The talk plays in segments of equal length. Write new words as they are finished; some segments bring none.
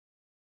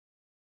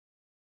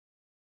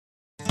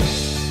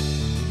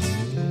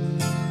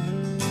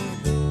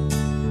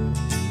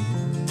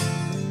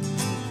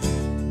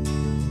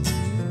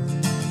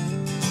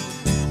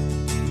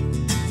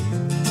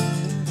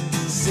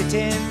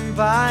sitting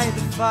by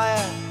the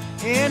fire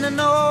in an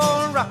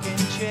old rocking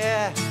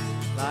chair,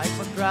 like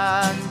my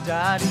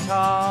granddaddy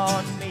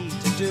taught me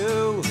to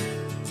do,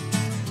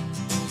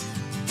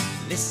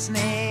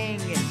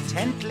 listening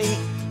intently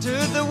to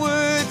the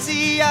words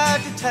he had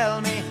to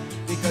tell me,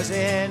 because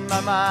in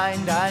my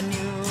mind I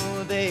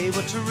knew they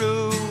were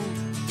true.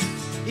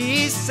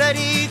 He said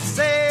he'd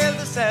sail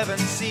the 7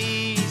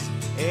 seas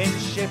in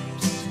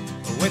ships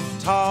with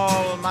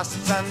tall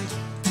masts and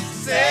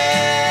sail,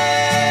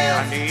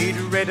 and he'd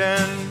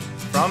ridden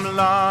from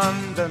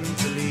London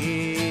to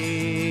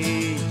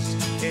Leeds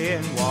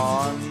in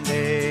one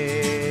day.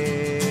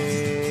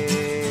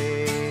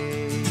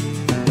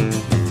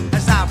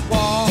 As I've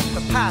walked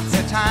the paths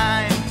of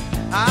time,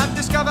 I've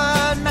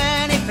discovered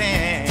many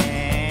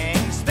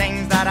things,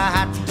 things that I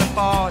had to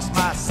force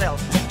myself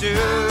to do,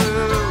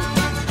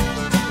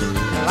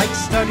 like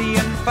study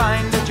and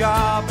find a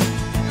job,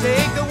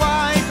 take a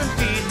wife and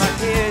feed my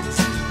kids,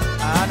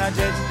 and I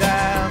did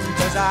them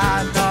cause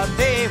I thought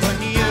they were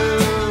new.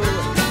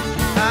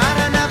 And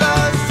I never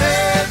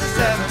sailed the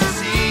 7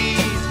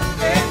 seas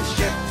in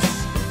ships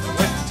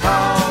with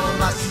tall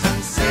masts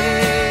and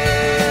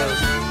sails.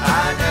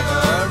 I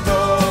never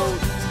rode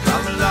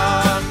from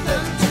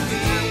London to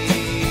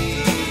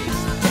Leeds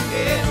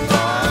in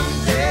one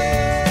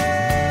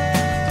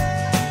day.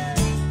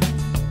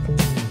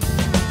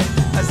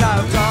 As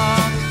I've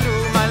gone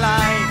through my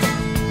life,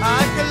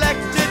 I've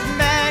collected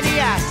many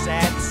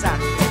assets,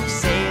 and folks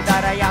say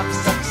that I am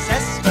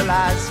successful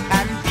as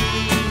can be.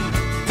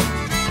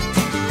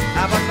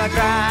 But my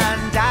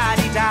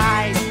granddaddy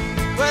died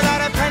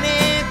without a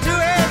penny to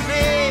his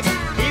name.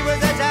 He was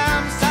a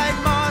damn sight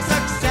more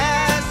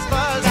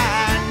successful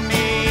than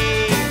me,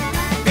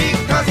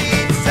 because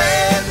he'd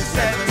sailed the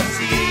 7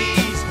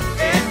 seas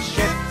in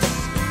ships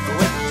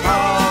with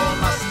tall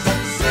masts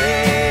and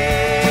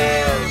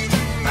sails,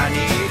 and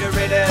he'd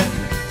ridden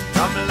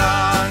from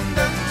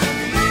London to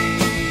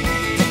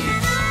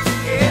Leeds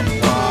in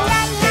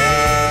one day.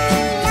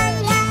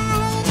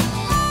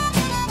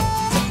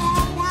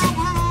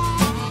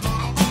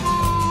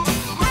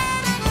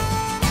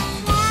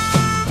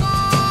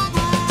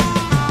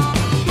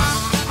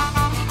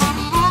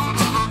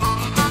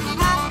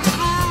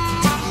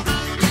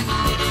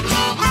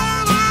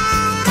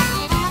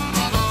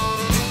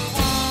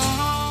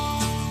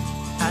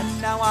 And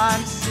now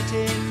I'm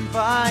sitting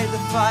by the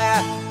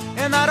fire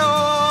in that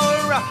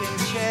old rocking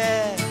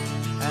chair,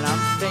 and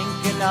I'm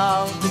thinking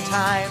of the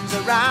times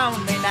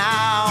around me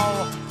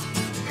now.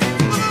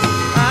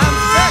 I'm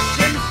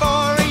searching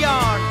for a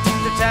yarn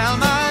to tell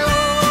my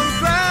own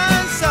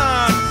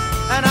grandson,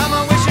 and I'm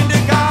a wishing to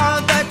God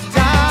that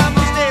time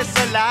was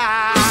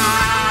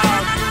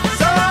disallowed,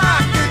 so I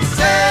could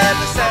sail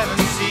the 7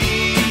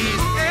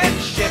 seas in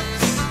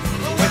ships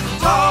with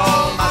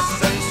tall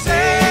masts and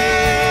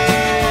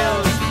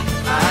sails,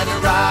 and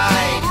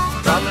ride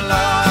from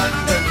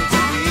London to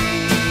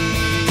Leeds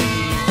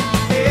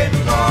in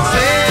one.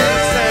 Sail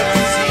the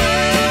 7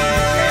 seas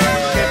in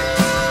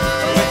ships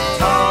with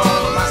tall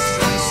masts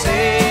and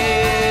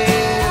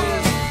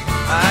sails,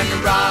 and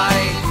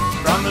ride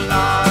from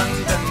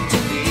London to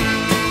Leeds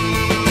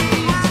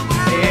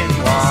in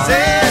one.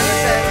 Sail the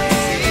 7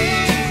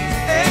 seas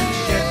in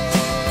ships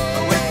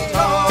with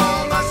tall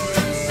masts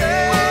and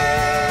sails,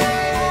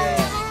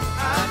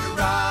 and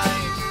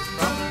ride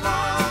from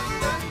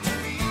London to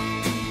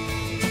Leeds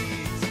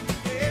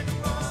in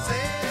one.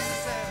 Sail the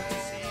 7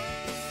 seas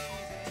in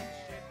ships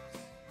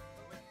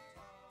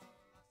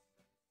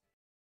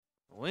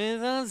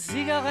with a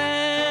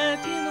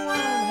cigarette in one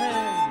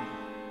hand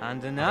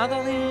and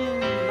another in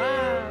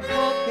my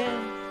pocket,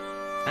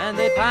 and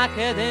they pack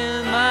it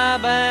in my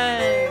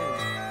bag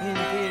in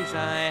case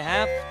I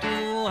have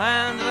to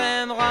hand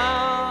them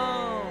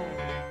round.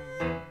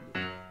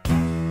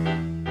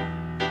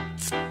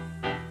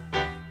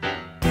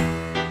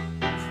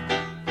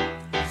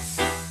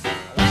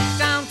 Went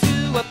down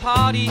to a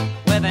party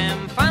where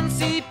them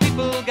fancy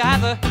people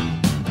gather.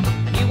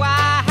 Knew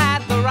I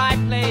had the right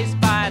place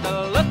by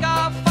the look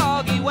of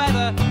foggy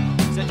weather.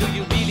 So do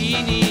you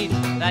really need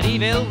that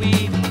evil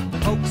weed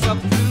pokes up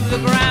through the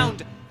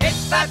ground?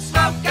 It's that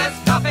Smokers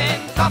Coughin,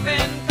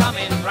 coughin,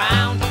 coming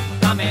round,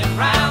 coming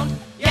round.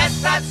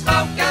 Yes, that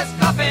Smokers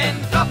Coughin,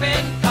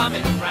 coughin,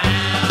 coming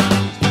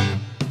round.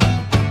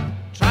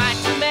 Tried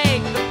to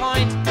make the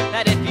point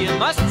that if you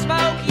must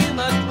smoke, you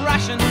must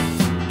ration.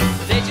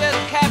 They just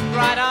kept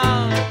right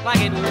on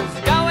like it was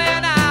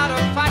going out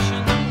of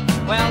fashion.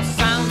 Well,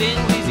 sounding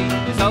wheezy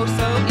is oh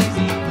so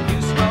easy when you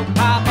smoke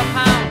half a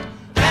pound.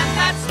 Then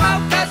that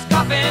Smokers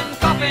Coughin,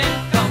 coughin,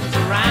 comes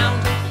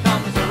around,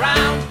 comes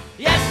around.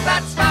 Yes,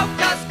 that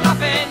Smokers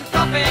Coughin,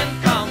 coughin,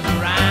 comes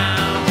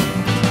around.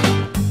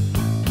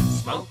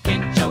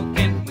 Smoking,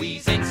 choking,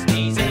 wheezing,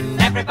 sneezing,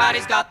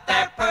 everybody's got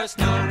their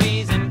personal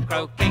reason.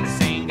 Croaking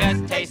singers,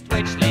 taste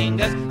which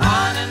lingers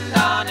on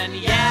and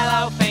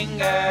yellow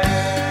fingers.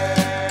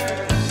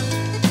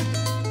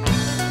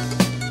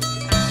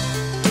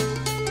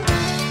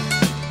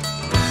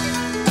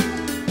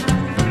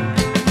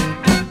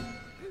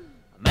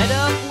 Met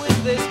up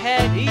with this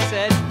head, he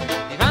said,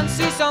 you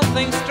fancy some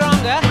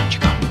longer.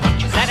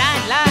 Said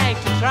I'd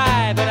like to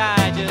try, but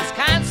I just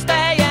can't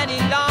stay any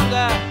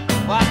longer.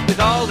 What with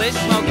all this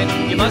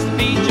smoking, you must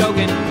be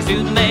joking. You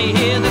soon may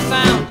hear the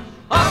sound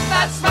of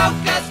that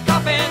smoker's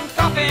coffin,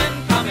 coffin,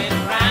 coming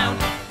round,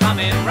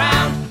 coming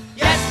round.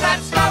 Yes, that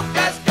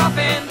smoker's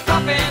coffin,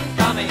 coffin,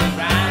 coming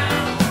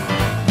round.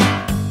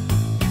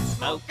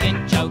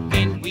 Smoking,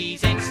 choking,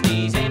 wheezing,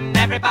 sneezing,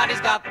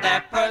 everybody's got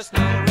their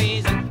personal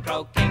reason.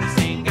 Croaking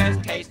singers,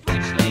 taste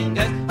which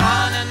lingers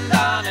on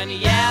and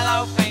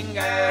yellow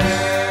fingers.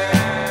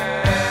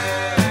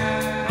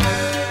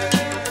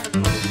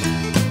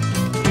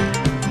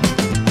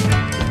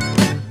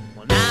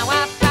 Well, now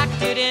I've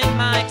packed it in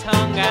my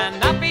tongue and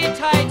not be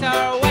tight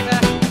or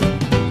wetter.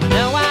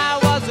 No, I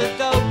was a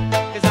dope,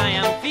 'cause I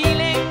am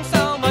feeling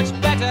so much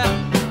better.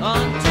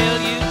 Until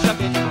you chuck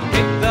it,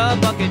 pick the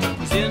bucket,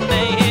 you soon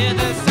may hear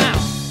the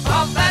sound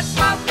of that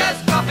smoker's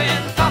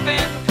coffin,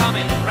 coffin,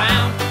 coming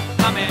round,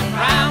 coming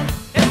round.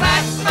 Is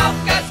that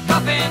smoker's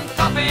coffin,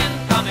 coffin,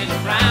 coming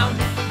round,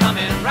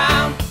 coming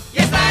round.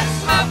 Yes, that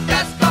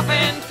smoker's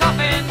coffin,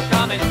 coffin,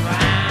 coming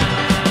round.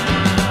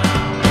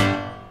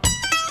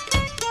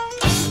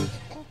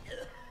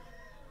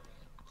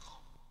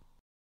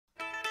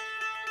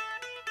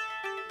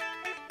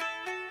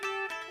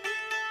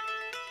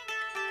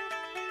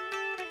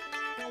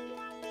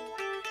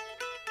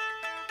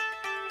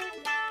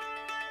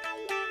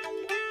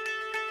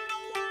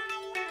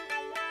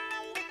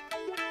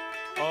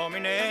 Oh, my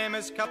name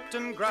is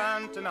Captain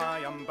Grant, and I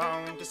am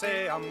bound to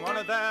say I'm one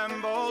of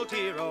them bold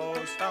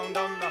heroes found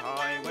on the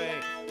highway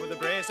with a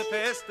brace of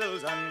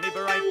pistols and me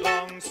bright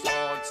long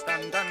sword.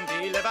 Stand and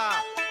deliver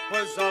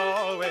was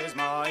always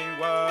my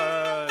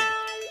word.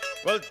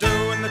 Well,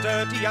 doing the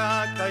dirty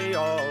act I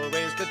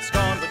always did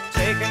scorn, but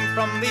taking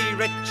from the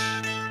rich,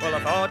 well, I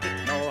thought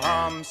it no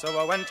harm, so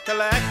I went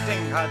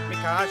collecting, had me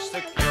cash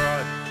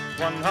secured.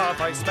 One half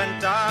I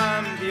spent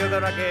and the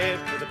other I gave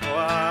to the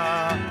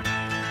poor.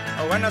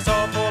 When I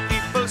saw poor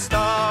people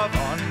starve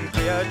on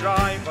clear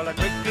drive, well, I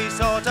quickly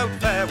sought out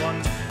fair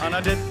ones and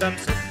I did them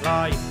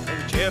supply.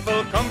 In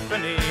cheerful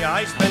company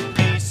I spent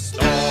me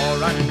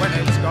store, and when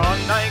it's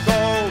gone I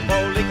go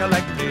boldly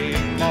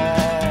collecting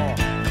more.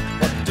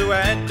 But to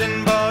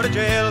Edinburgh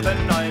jail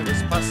then I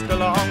was passed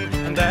along,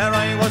 and there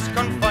I was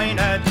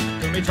confined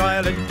till me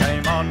trial it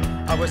came on.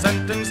 I was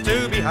sentenced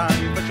to be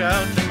hanged for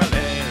sheltering my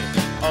lay,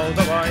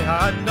 although I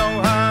had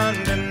no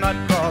hand in that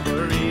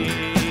robbery.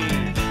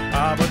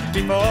 But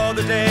before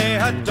the day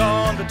had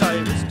dawned that I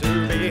was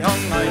to be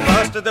hung, I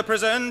burst the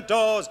prison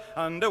doors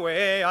and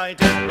away I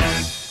did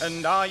run,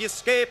 and I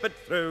escaped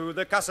through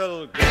the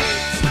castle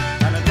gates,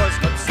 and it was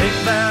not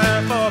safe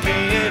there for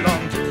me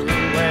long to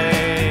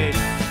wait.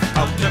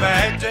 Out of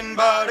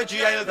Edinburgh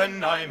jail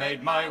then I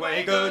made my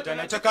way good, and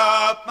I took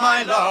up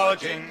my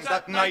lodgings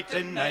that night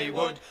in a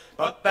wood.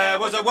 But there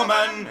was a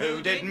woman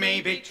who did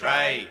me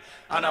betray,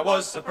 and I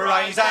was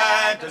surprised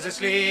as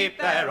asleep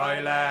there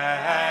I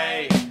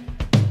lay.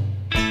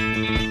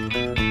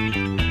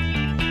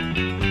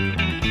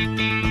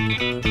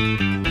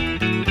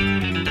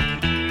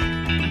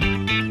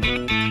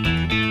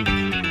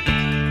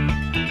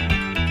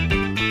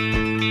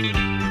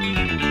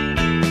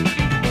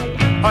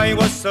 I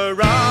was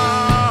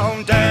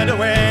surrounded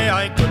away,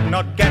 I could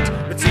not get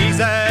but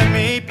seizing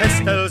me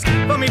pistols,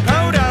 for me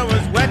powder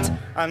was wet,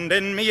 and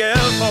in me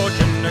ill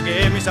fortune I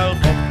gave myself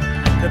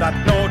up to that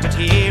noted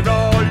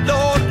hero,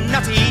 Lord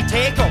Natty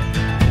take up.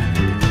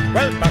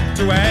 Well, back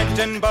to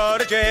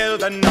Edinburgh jail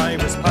then I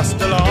was passed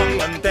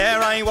along, and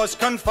there I was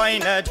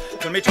confined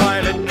till me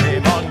trial it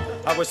came on.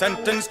 I was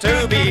sentenced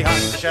to be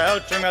hanged for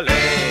sheltering a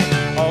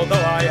lay,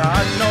 although I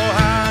had no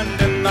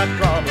hand in that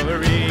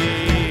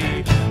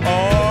robbery.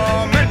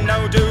 Oh, men,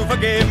 now do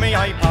forgive me,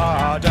 I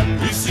pardon.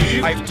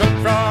 I've took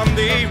from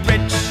the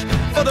rich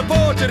for the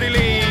poor to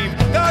relieve.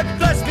 God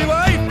bless me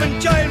wife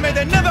and child, may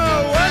they never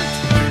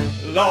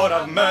want. Lord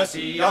have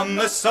mercy on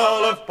the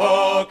soul of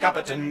poor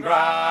Captain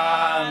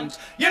Grant.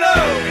 You know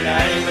my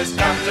name is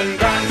Captain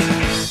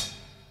Grant.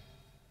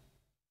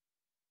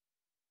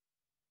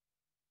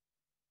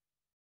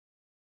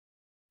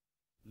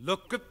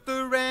 Look at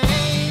the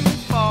rain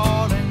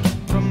falling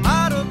from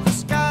out of the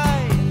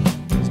sky.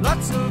 There's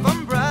lots of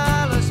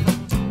umbrellas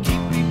to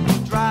keep people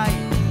dry.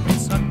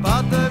 It's not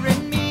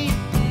bothering me,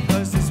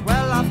 'cause it's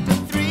well after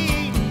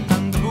 3,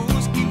 and the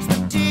booze keeps the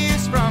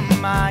tears from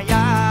my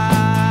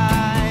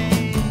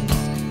eyes.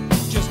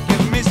 Just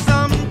give me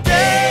some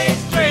days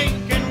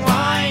drinking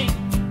wine.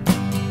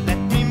 Let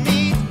me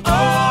meet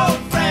old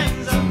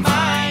friends of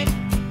mine.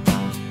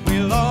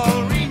 We'll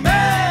all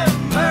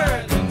remember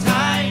the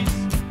times,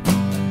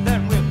 and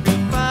then we'll build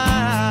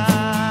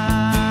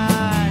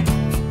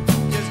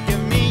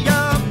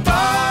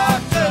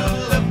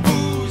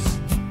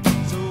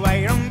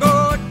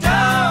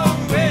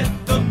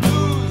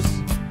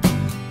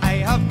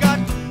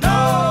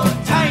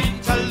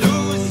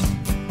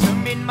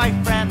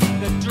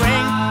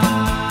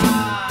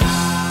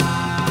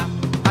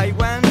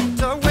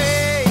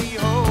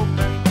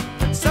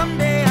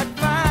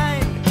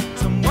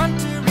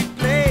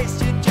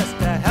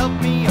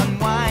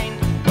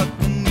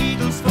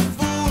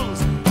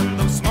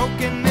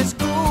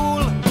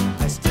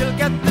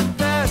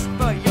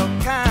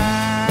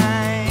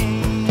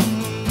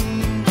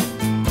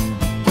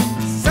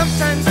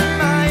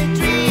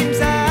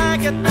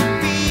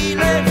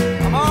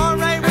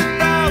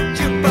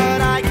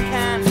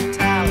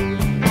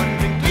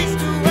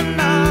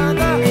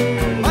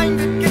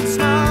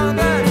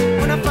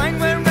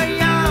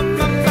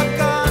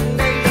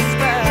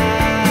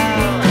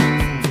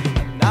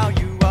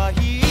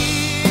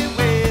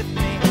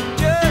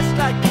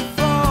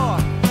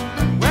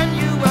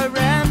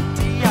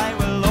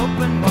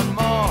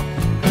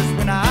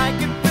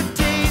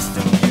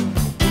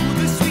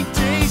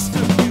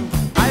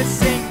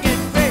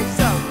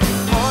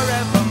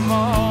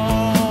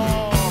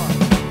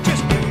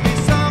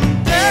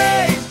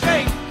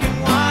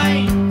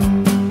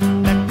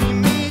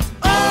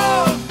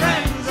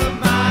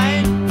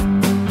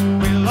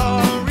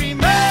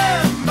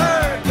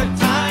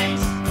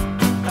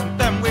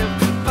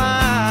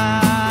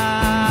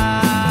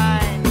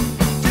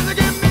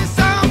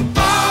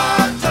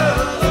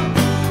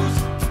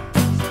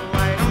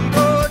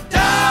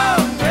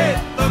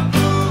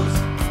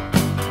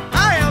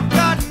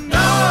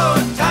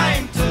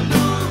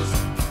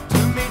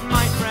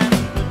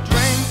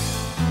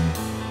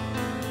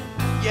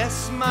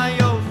yes, my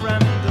old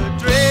friend, a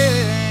drink.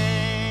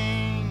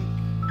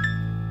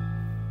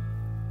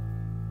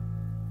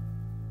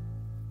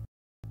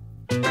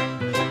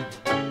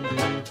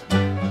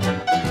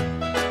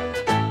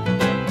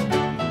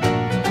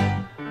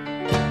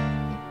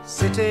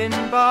 Sitting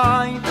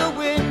by the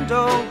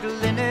window,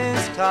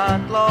 Glynis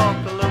Tadlock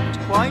looked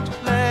quite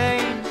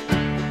plain.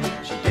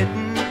 She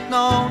didn't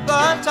know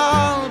that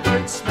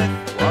Albert Smith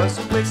was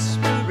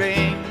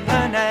whispering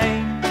her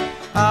name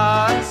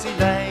as he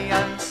lay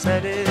and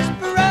said his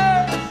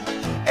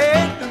prayers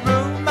in the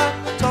room at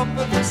the top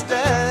of the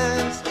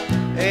stairs,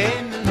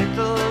 in a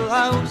little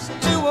house,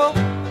 two up,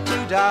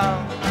 two down,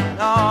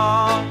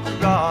 on the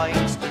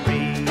right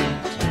street.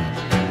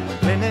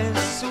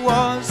 Glynis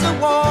was a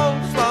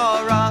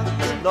wallflower at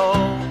the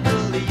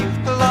local youth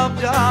club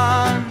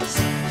dance.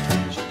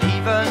 She'd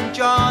even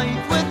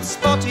jive with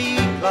Spotty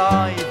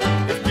Clive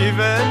if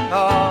given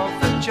half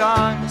a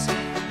chance,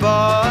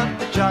 but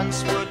the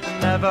chance would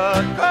never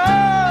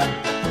come,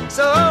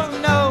 so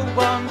no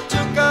one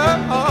took her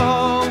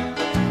home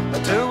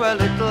to a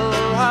little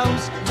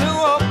house, two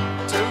up,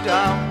 two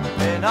down,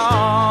 in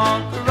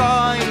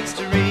Arkwright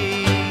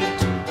Street.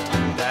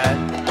 Then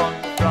one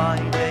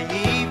Friday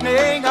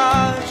evening,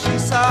 as she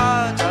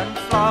sat and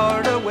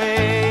flowered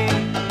away,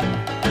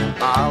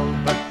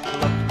 Albert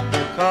plucked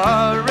the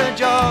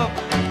courage up,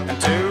 and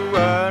to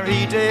her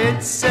he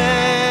did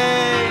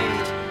say,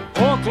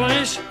 "Oh,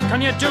 Glynis,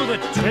 can you do the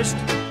twist?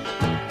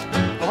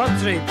 I've had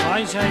 3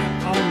 pints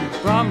on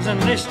Brahms and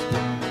Liszt.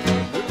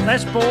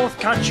 Let's both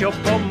catch up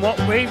on what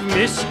we've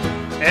missed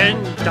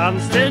and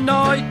dance the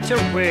night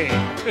away."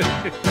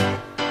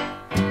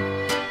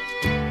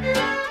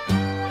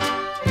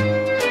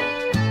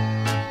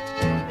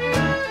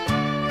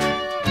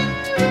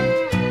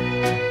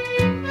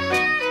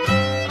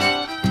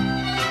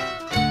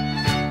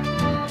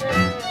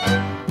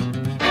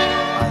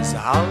 As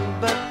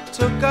Albert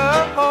took her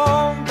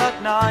home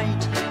that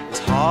night, his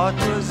heart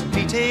was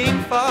beating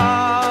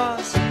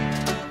fast.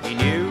 He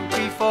knew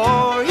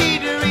before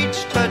he'd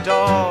reached her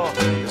door,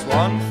 there's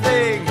one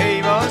thing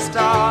he must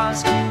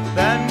ask.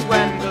 Then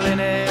when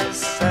Glynis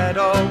said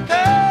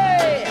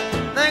okay,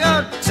 they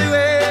got to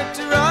it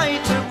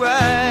right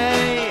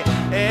away,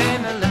 in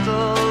a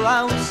little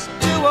house,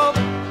 two up,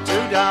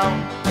 two down,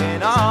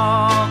 in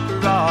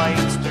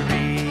Arkwright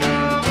Street.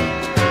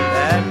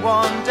 Then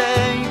one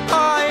day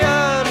by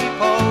early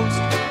post,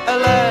 a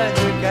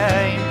letter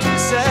came to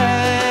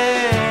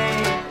say,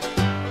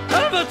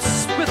 "Albert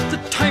Smith, the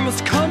time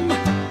has come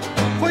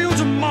for you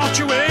to march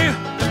away.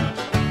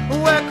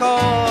 we're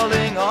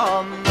calling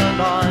on the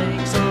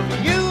likes of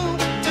you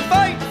to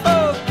fight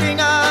for king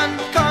and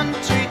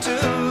country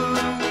too.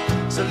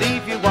 So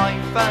leave your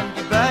wife and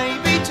your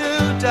baby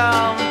too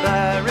down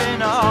there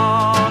in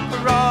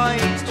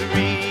Arkwright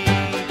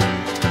Street."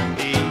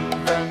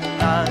 Even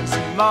as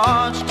he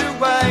marched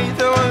away,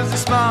 there was a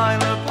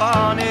smile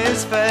upon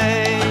his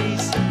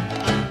face.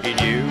 He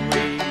knew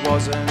he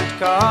wasn't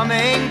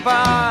coming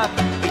back.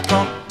 He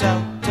conked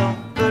out of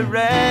the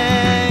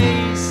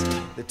race.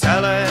 The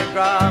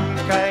telegram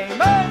came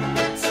and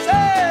it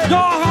said,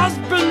 Your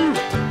husband,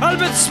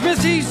 Albert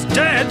Smith, he's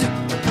dead.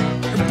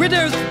 A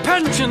widow's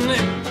pension,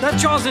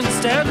 that's yours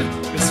instead.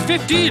 It's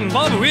 15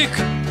 bob a week."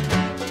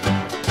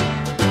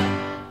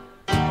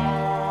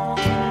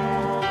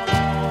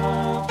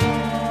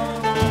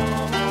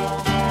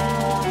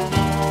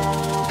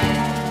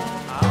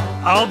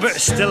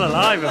 Albert's still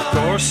alive, of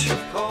course.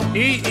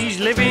 He's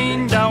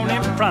living down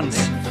in France.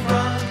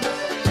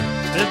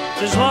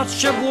 There's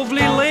lots of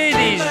lovely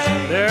ladies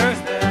there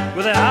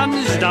with their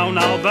hands down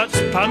Albert's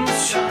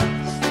pants.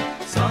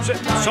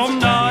 Some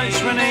nights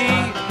when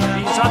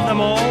he's at them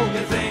all,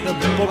 the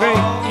buggy,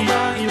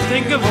 he'll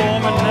think of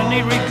home and then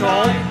he'll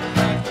recall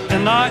the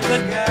night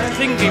that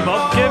Thingy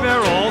Bob gave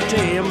her all to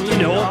him, you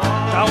know,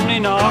 down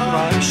in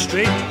Arkwright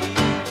Street.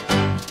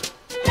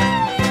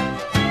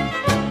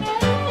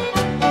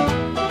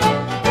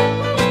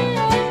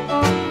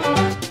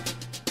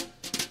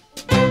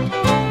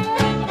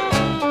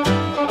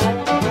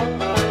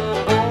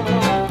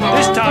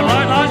 This time,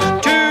 right, lads?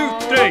 2,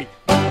 3.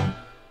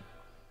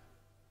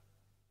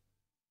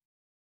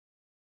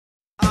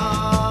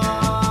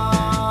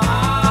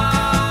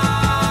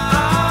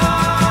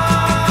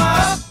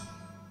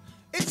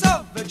 It's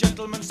of a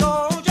gentleman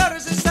soldier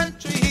as a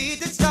sentry he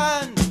did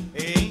stand.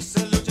 He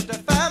saluted the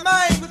fair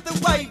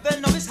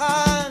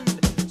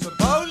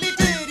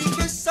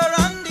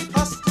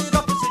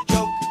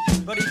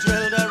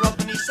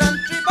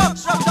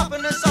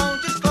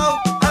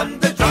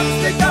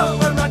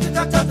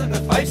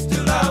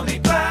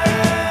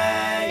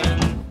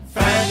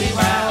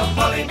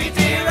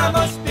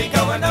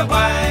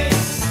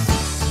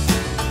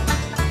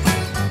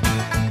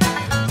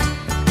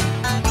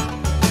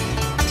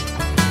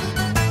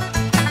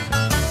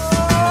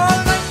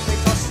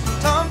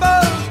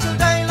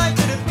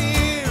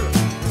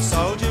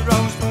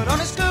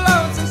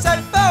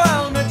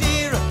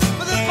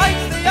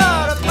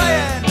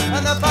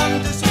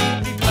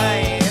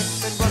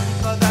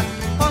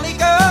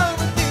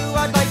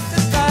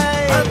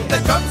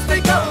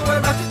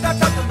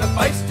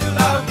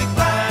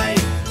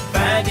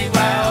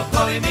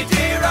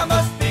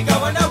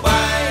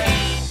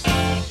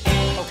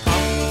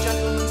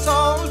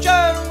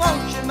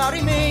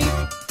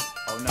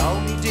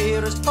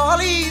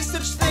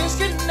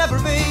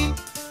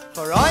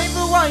For I've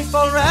a wife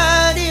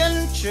already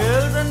and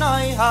children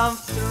I have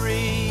 3.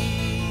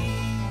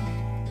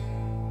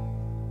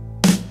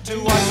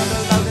 2 wives are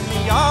allowed in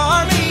the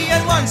army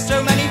and one's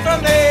too many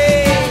for me.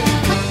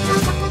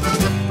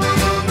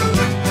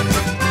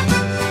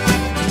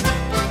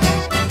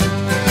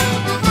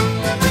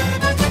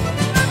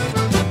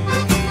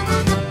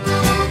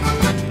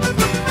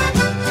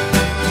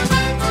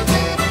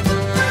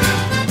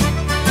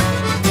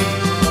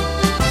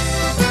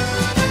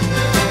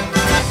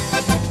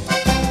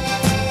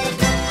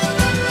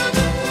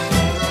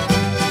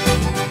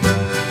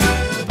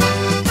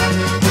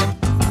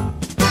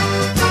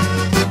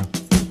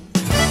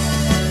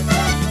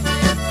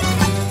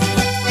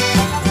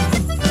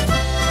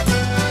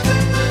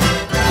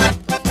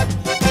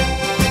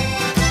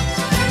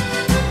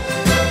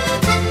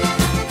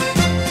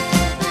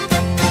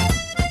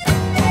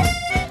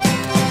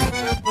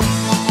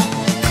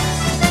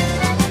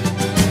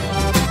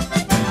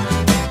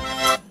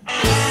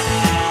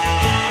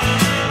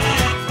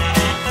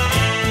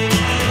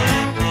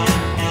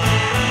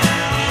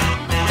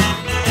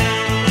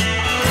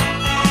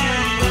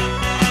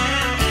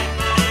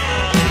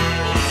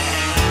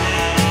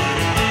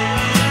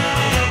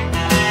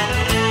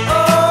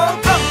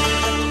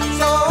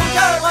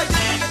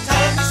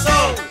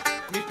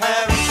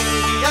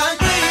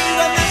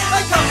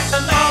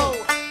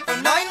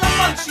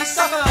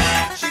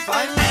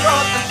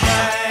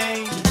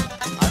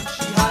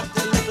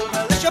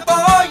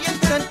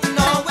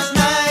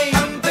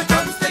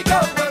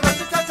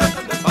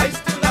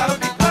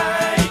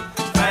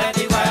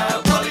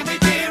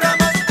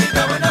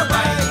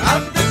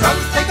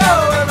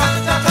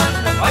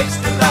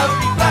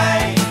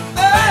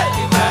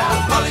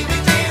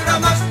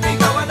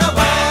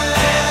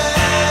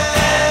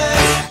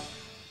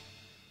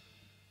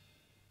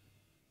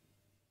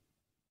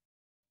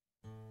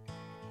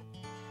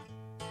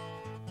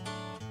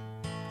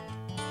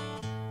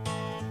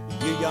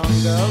 You young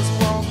girls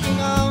walking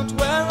out,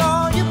 where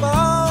are you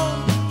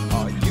bound?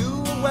 Are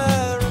you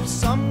aware of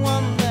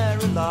someone there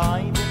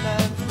alive in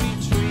every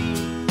tree?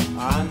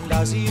 And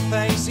as you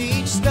pace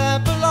each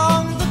step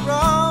along the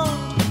ground,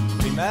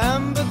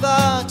 remember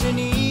that in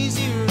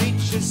easy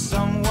reach is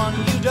someone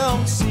you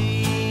don't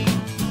see.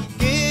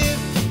 Give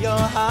me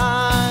your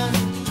hand,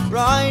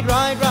 ride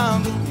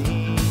round with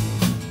me,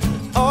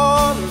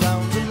 all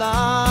around the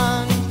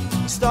land,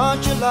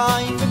 start your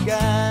life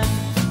again.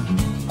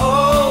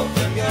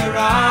 Open your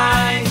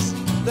eyes,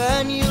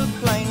 then you'll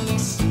plainly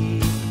see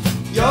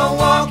you're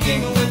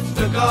walking with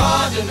the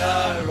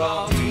gardener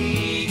of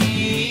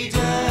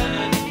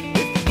Eden.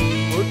 If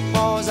you would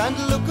pause and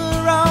look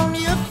around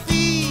your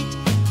feet,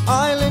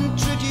 I'll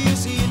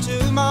introduce you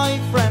to my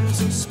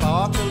friends who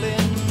sparkle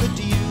in the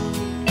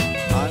dew.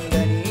 And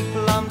any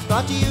plant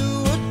that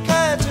you would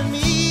care to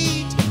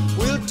meet,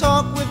 we'll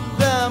talk with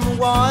them a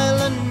while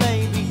and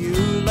maybe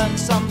you'll learn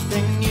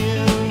something new.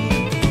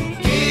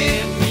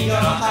 Your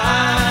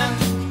hand,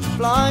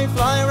 fly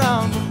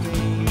round with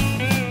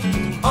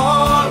me,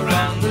 all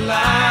around the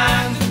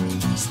land,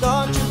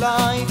 start your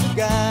life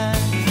again.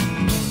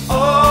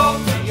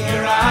 Open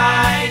your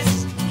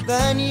eyes,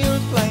 then you'll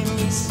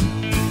plainly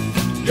see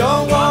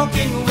you're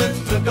walking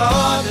with the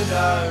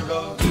gardener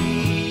of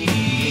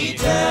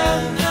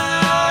Eden.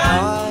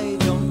 I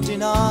don't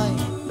deny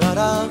that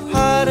I've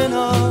had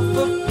enough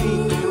of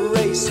people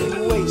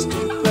racing,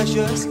 wasting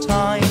precious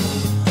time,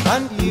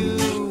 and you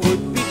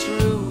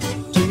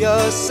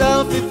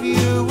yourself if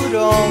you would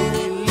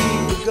only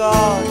leave the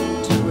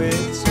garden to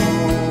its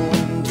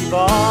own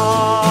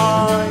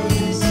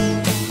device.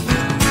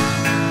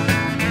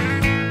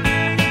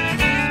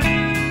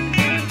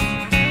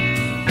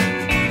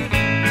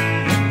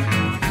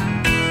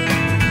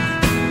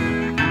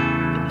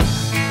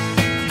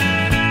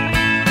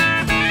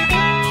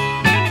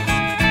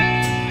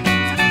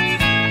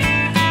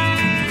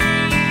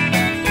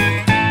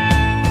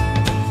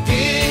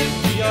 Give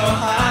me your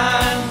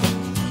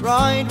hand,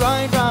 ride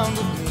round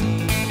with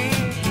me,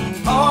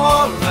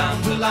 all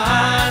around the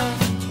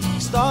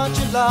land, start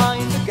your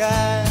life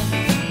again.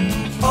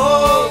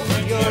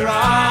 Open your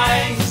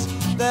eyes,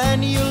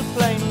 then you'll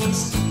plainly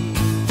see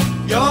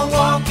you're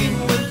walking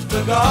with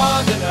the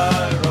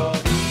gardener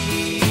of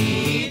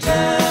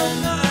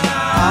Eden.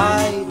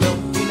 I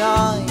don't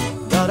deny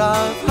that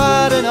I've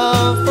had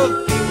enough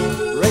of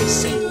people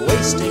racing,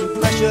 wasting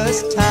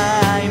precious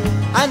time,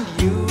 and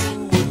you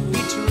would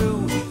be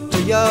true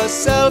to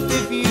yourself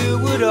if you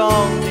would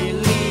only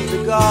leave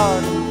the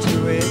garden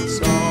to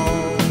its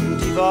own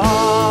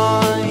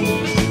device.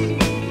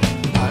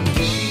 And if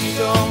you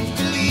don't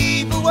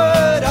believe a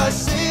word I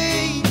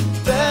say,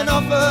 then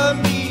offer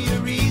me a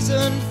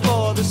reason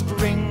for the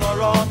spring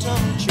or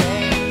autumn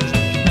change.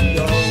 The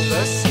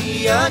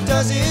overseer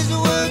does his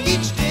work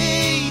each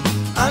day,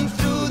 and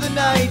through the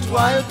night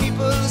while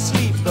people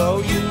sleep, though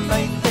you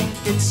may think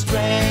it's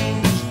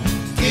strange.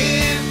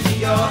 Give me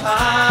your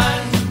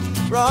hand,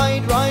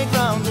 ride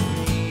round with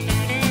me,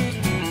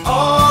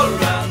 all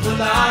around the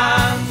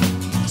land,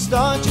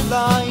 start your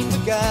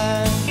life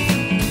again.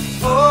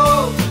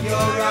 Open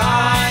your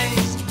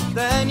eyes,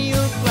 then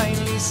you'll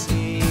plainly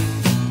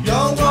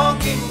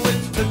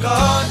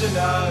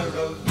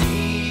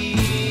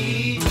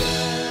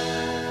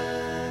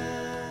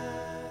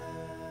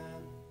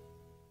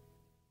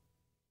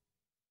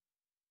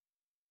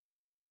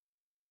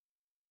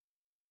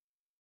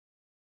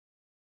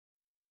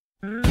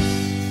Someone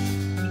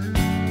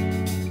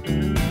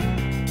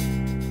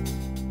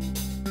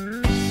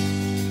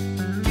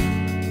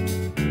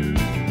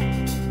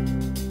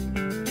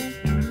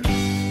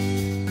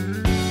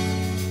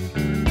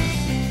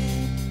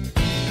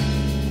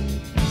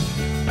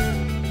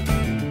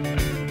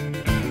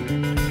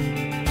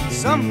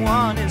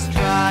is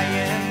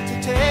trying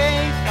to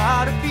take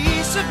out a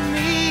piece of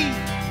me.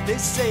 They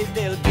say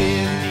they'll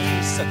give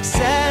me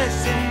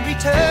success in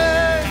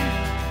return,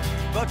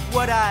 but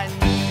what I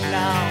need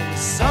now is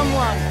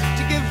someone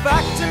to give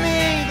back to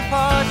me the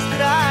parts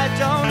that I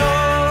don't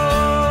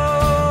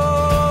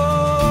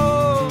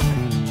own.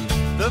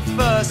 The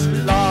first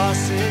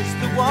loss is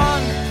the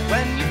one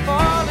when you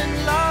fall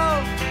in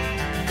love,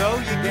 though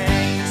you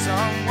gain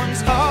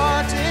someone's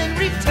heart in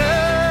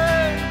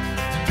return.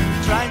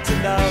 Trying to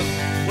love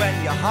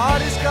when your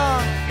heart is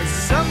gone is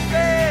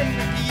something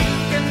that you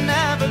can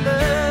never learn.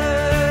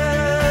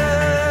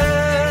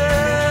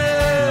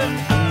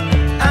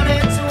 And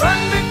it's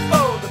one big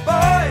for the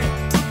boy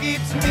who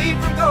keeps me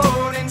from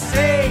going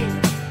insane,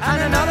 and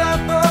another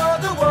for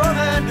the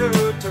woman who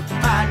took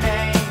my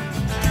name.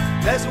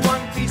 There's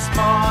one piece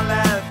more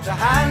left to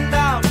hand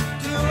out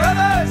to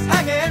others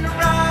hanging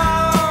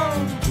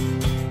around,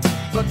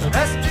 but the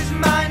rest is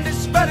mine to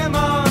spread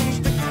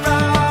amongst the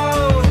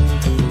crowd.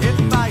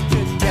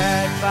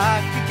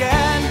 Back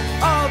again,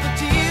 all the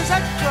tears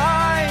I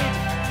cried,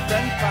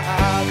 then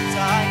perhaps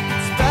I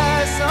could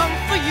spare some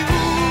for you.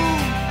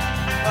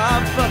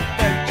 But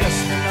they're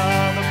just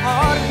another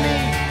part of me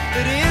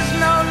that is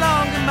no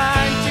longer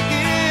mine to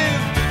give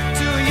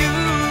to you.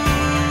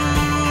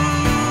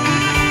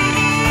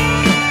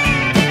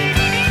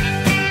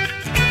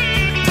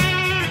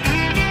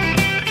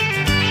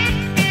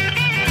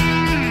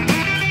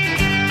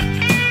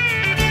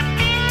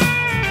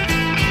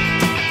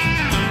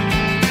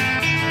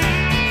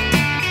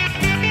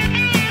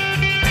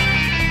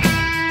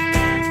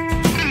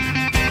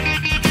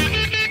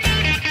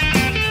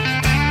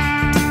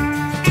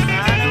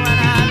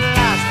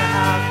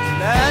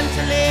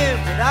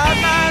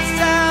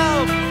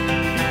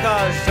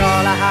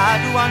 All I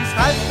had once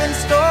has been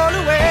stolen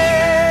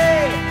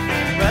away.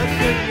 Well,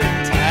 could you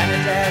turn a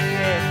deaf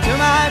ear to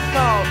my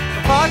call, a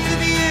part of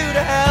you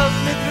to help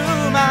me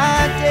through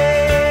my day?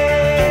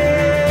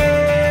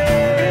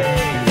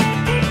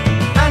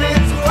 And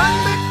it's one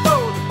big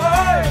for the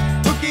boy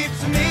who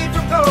keeps me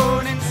from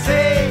going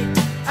insane,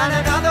 and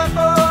another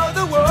for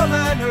the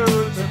woman who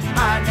took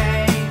my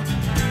name.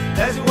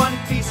 There's one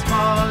piece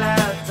more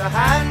left to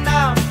hand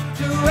out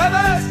to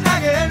others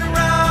hanging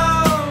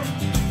around,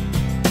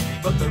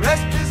 but the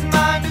rest is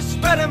mine to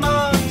spread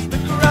amongst the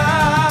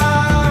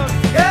crowd.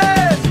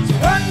 Yes, it's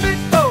one bit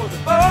for the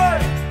boy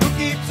who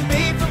keeps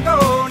me from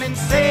going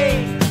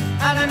insane,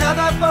 and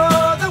another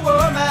for the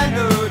woman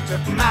who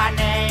took my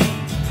name.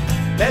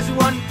 There's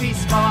one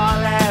piece more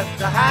left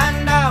to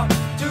hand out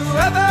to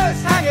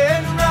others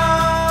hanging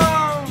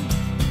around,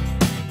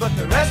 but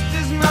the rest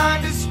is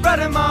mine to spread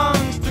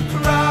amongst the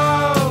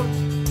crowd.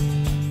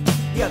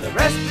 Yeah, the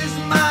rest is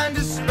mine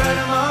to spread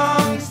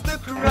amongst the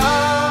crowd.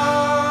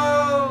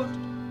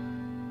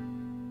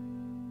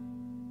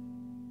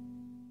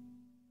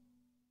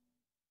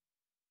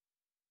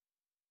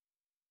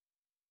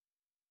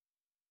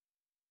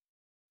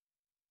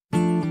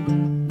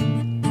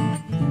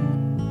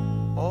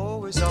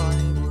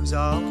 I was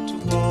out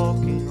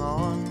walking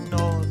on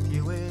North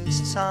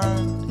Uist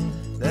sand.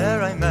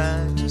 There I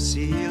met a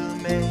seal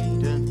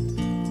maiden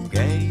who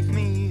gave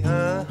me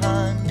her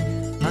hand,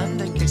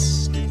 and I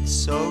kissed it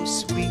so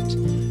sweet.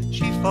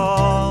 She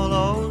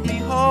followed me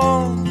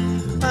home,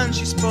 and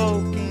she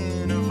spoke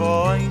in a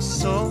voice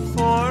so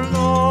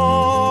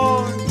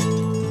forlorn.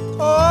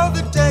 All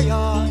the day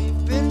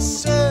I've been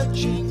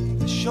searching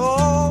the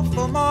shore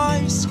for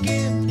my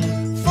skin,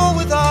 for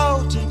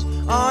without it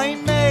I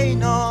may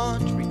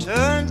not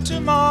return to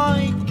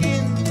my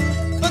kin.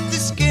 But the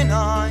skin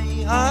I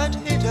had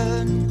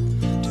hidden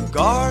to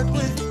guard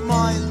with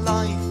my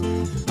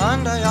life,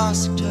 and I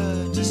asked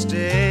her to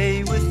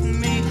stay with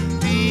me,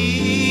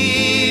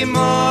 be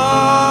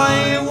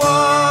my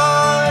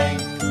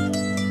wife.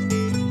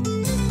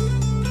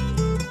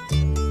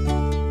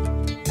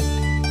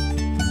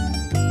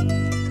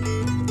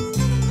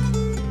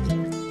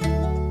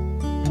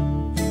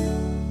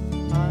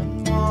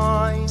 And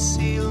my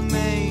seal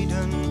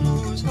maiden,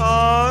 whose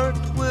heart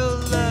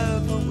will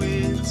ever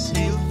with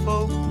seal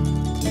folk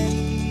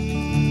keep.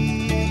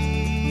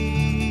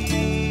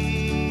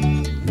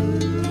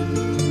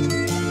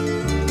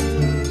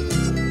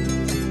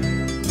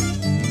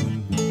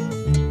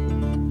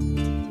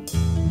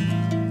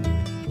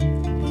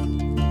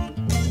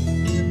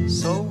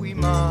 So we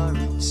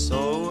married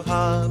so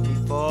happy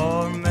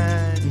for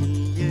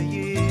many a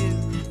year,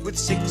 with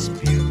 6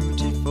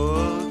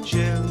 beautiful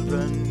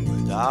children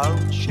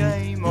without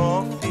shame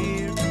or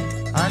fear.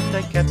 And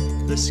I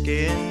kept the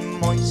skin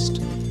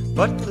moist,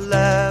 but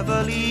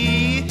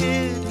cleverly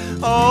hid,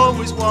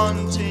 always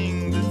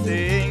wanting the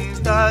things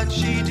that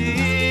she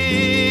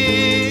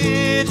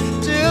did.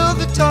 Till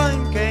the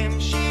time came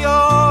she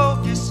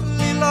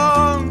obviously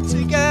longed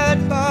to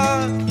get back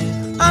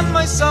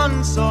my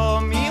son saw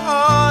me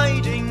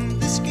hiding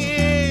the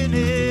skin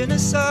in a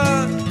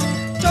sack,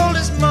 told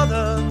his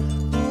mother,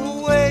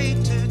 who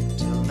waited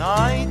till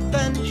night,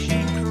 then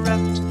she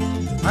crept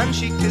and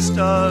she kissed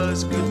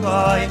us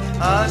goodbye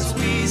as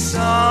we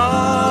soundly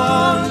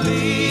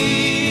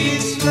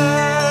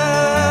slept.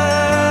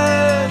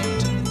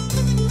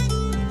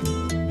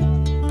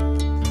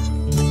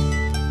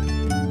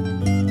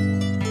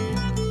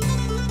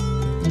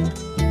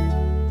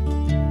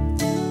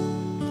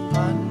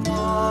 And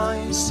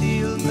my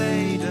seal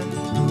maiden,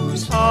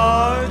 whose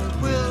heart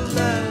will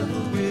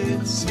ever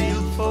with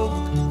seal folk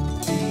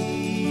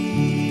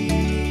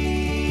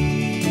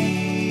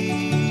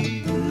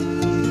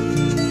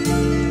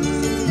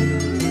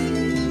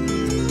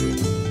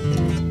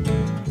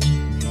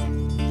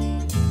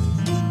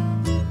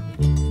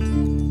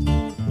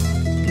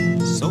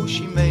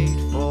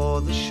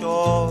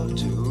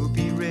to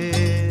be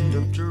rid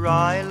of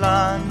dry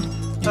land,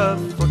 her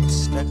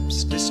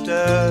footsteps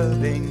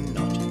disturbing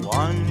not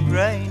one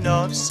grain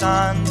of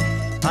sand.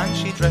 And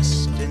she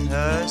dressed in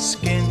her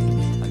skin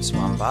and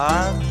swam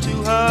back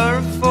to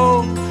her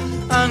folk,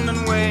 and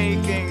on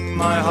waking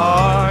my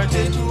heart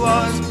it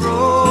was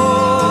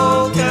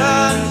broken.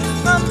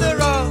 And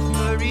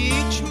thereafter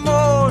each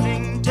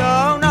morning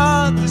down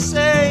at the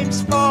same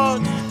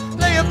spot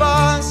lay a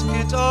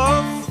basket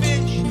of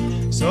fish,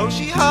 so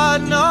she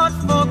had not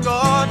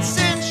forgot.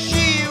 Since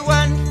she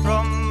went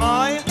from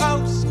my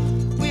house,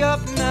 we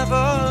have never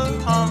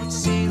harmed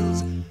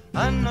seals,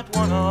 and not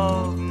one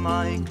of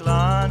my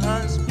clan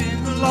has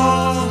been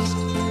lost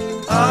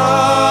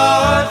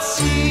at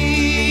sea.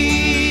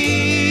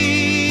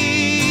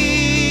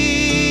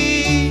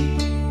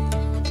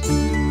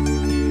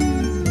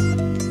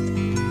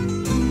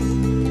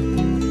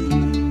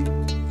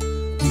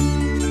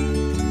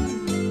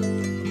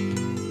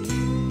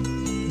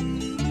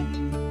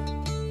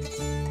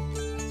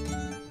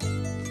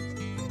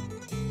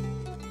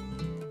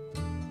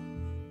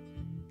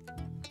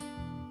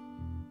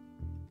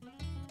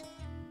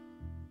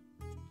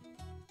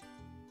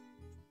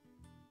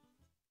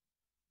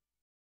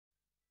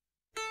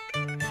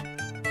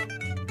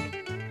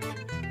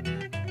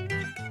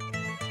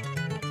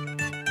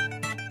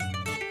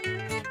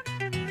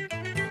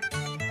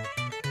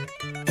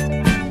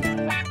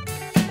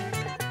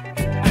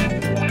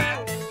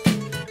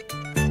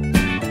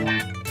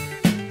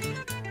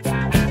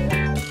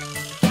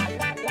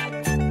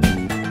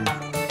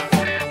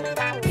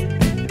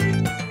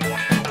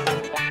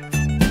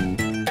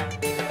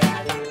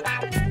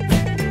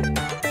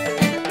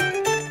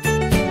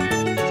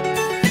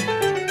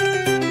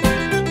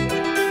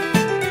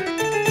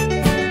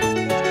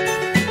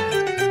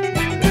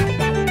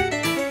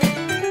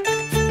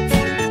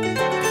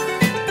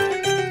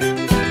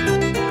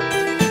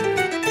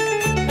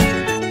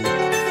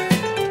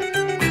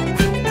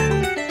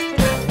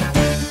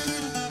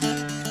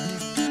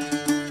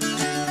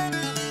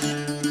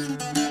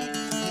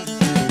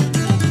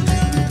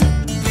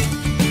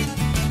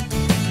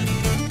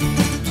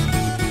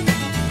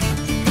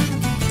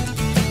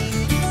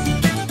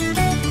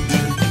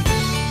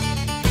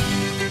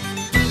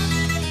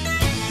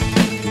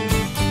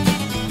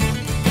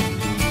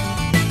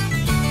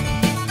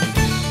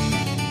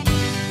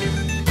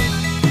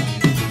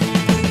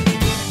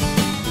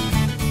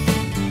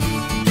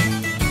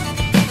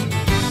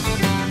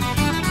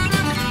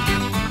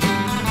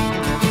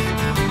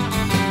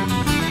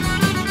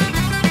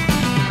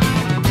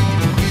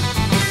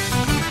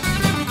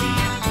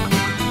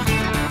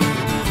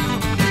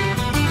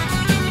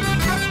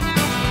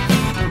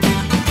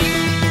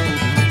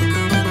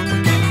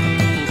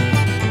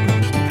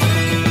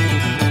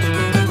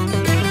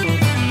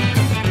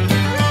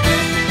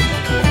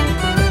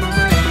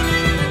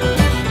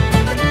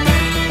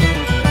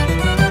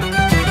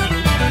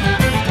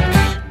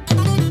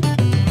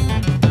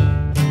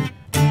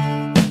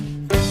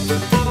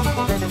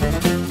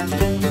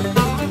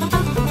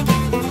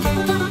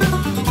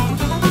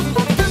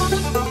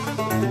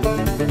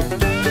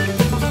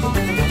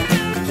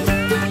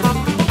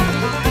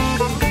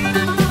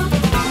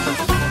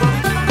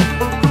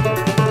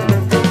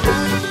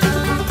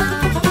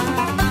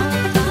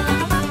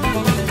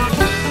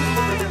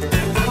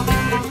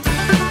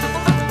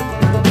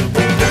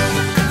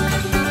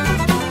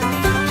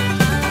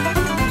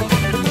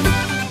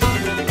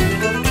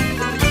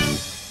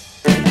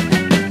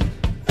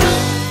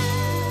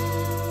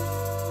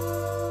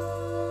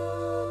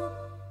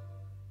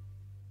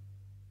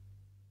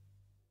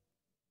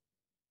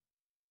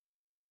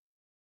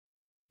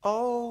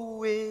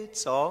 Oh,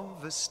 it's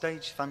of a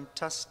stage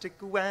fantastic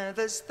where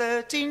there's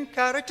 13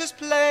 characters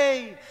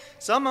play.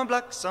 Some are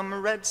black, some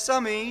are red,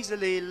 some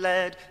easily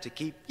led to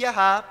keep you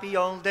happy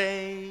all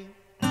day.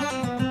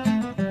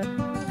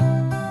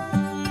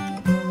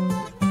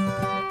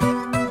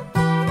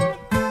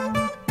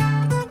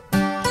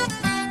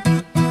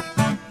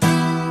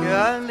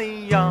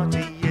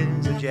 Galiardi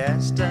is a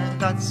jester,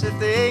 that's a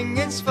thing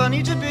it's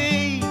funny to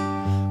be.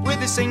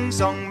 With a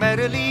sing-song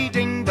merrily,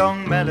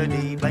 ding-dong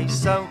melody, plays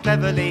so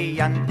cleverly,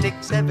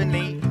 antics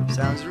heavenly,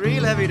 sounds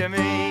real heavy to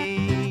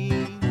me.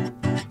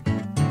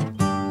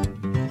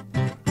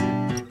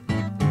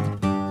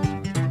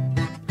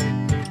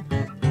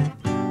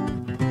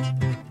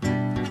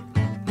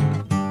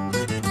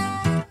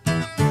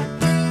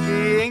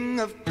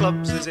 of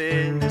clubs is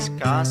in this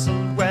castle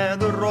where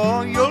the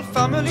royal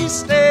family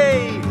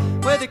stay.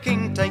 Where the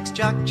king takes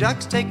Jack,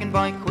 Jack's taken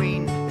by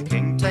Queen. The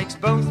king takes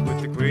both with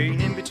the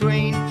Queen in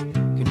between.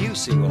 Can you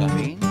see what I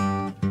mean?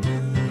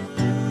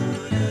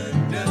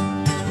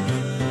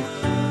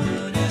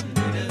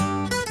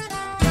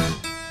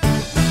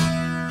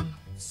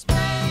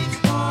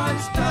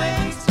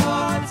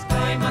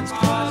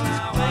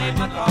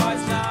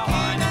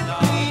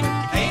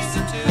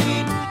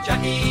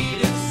 Jackie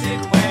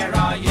Lusive, where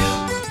are you?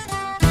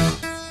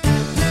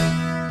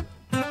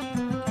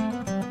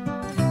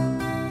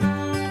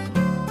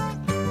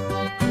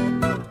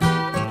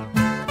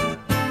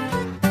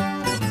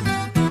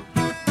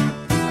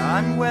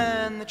 And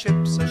when the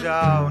chips are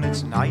down,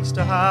 it's nice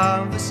to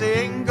have a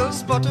single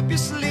spot up your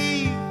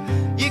sleeve.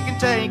 You can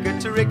take a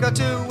trick or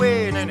two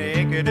in and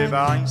he could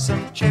buy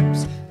some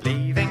chips,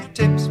 leaving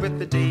tips with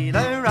the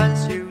dealer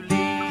as you leave.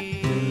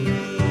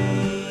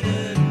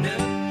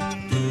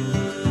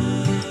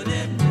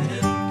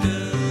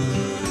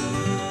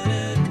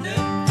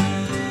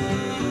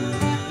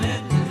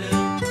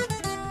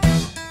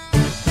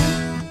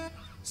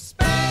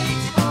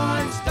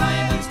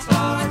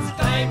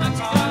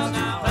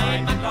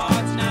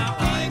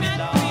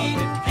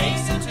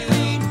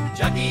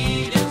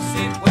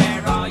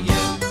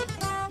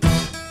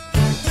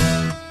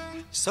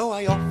 So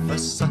I offer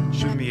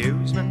such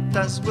amusement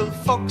as will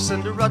fox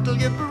and rattle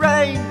your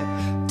brain,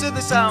 to the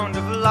sound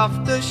of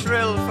laughter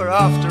shrill, for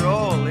after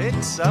all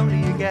it's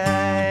only a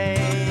game.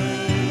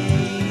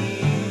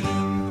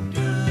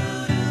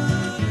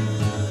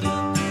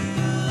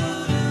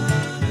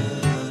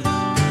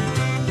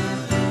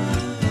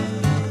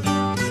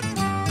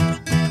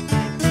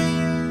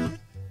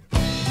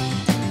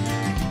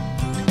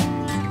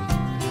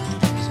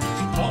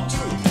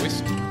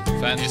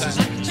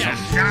 Fantastic.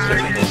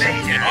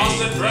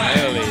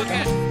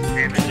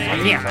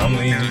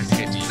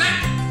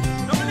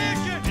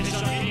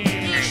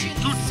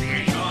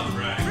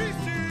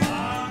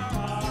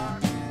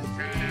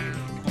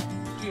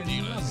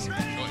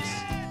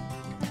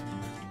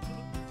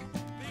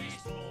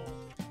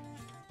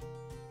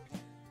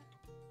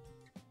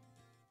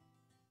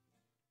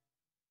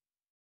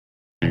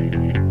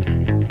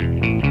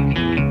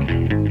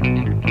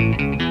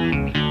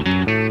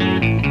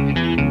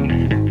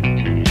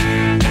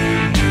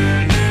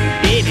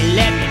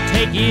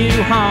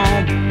 You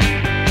home,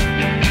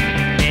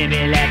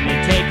 baby, let me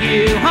take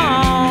you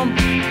home.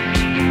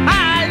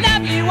 I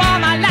love you all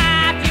my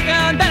life, you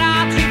can bet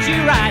I'll treat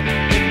you right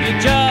if you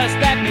just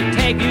let me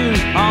take you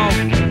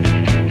home.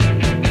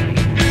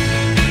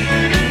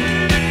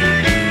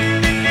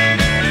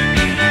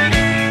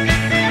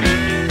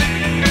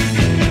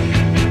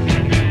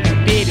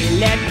 Baby,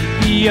 let me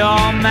be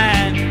your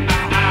man.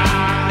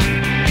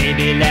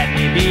 Baby, let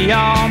me be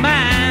your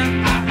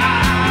man.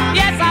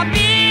 Yes, I'll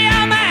be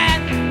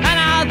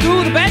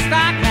do the best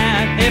I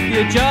can if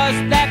you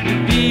just let me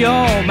be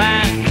your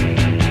man.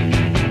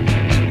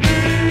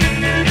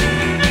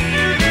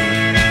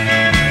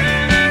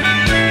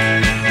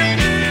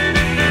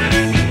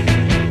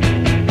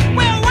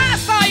 Well, when I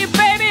saw you,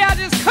 baby, I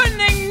just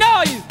couldn't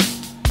ignore you,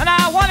 and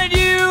I wanted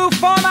you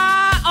for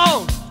my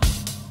own.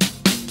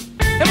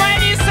 And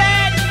when you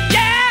said,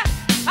 yeah,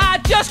 I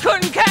just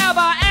couldn't care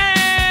about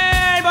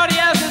anybody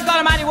else's God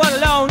Almighty word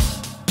alone.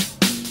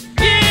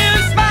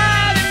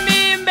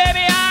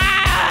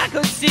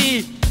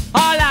 See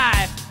our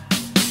life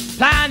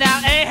planned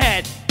out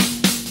ahead.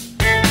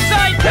 So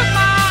he took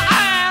my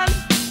hand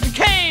and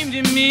came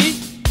to me,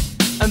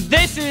 and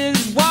this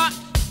is what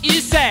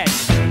he said.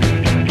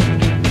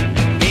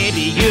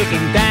 Baby, you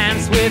can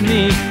dance with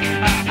me.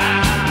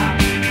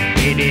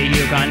 Baby,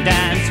 you can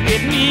dance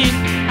with me.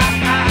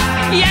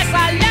 Yes,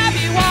 I